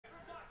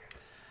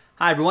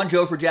Hi everyone,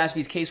 Joe for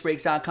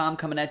jaspyscasebreaks.com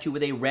coming at you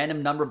with a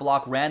random number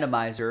block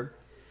randomizer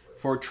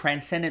for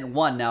Transcendent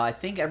 1. Now I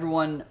think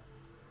everyone,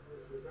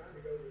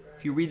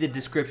 if you read the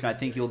description, I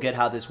think you'll get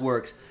how this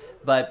works.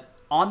 But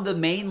on the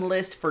main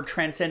list for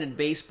Transcendent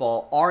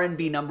Baseball,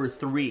 RNB number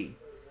 3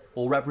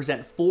 will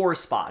represent 4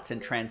 spots in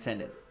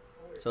Transcendent.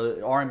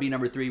 So RNB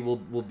number 3 will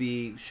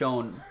be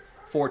shown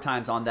 4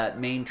 times on that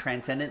main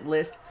Transcendent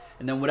list.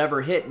 And then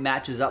whatever hit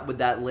matches up with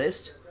that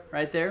list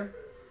right there,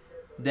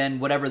 then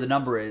whatever the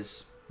number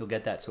is, you'll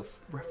get that. So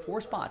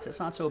 4 spots, that's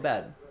not so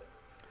bad.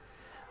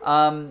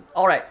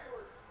 All right.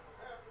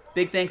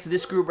 Big thanks to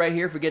this group right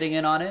here for getting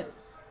in on it.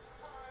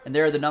 And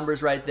there are the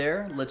numbers right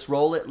there. Let's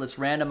roll it. Let's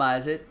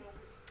randomize it.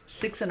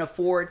 6 and a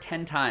 4,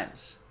 10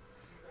 times.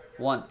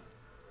 1,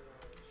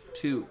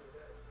 2,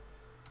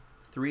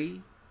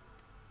 3,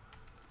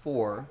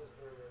 4,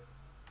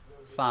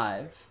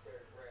 5,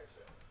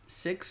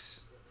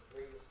 6,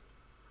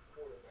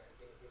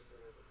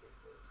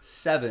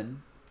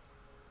 7,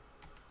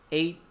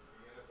 8,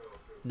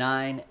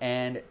 9,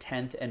 and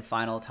 10th and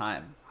final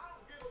time.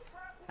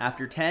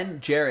 After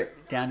 10,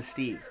 Jarrett down to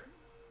Steve.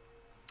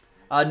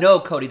 No,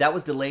 Cody, that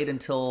was delayed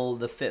until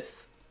the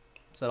 5th.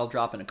 So that'll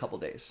drop in a couple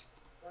days.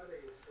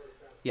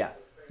 Yeah,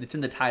 it's in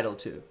the title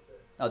too.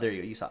 Oh, there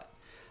you go. You saw it.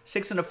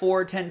 6 and a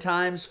 4, 10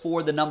 times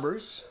for the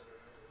numbers.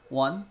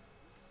 1,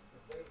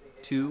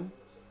 2,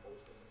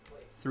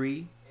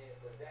 3,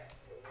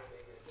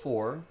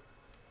 4,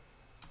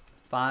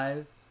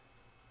 5,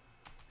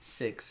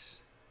 6,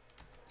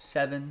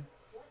 7,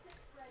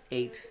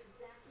 8,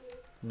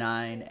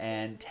 9,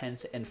 and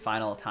 10th and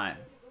final time.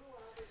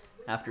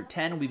 After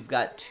 10, we've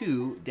got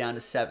 2 down to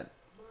 7.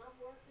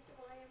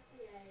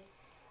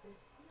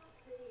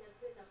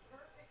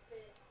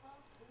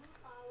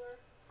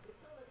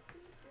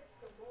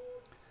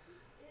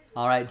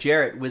 All right,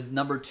 Jarrett with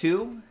number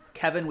 2,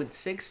 Kevin with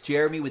 6,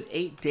 Jeremy with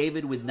 8,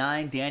 David with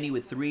 9, Danny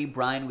with 3,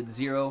 Brian with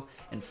 0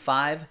 and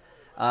 5,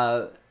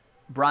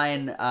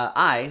 Brian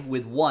I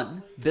with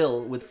 1,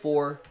 Bill with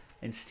 4,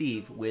 and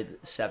Steve with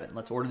 7.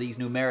 Let's order these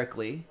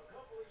numerically.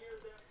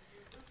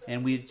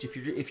 And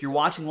if you're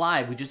watching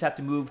live, we just have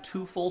to move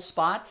 2 full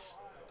spots,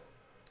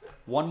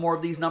 1 more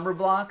of these number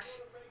blocks,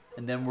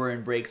 and then we're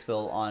in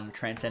Breaksville on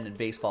Transcendent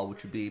Baseball,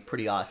 which would be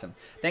pretty awesome.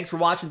 Thanks for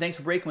watching. Thanks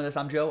for breaking with us.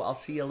 I'm Joe. I'll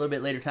see you a little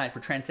bit later tonight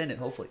for Transcendent,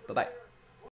 hopefully. Bye-bye.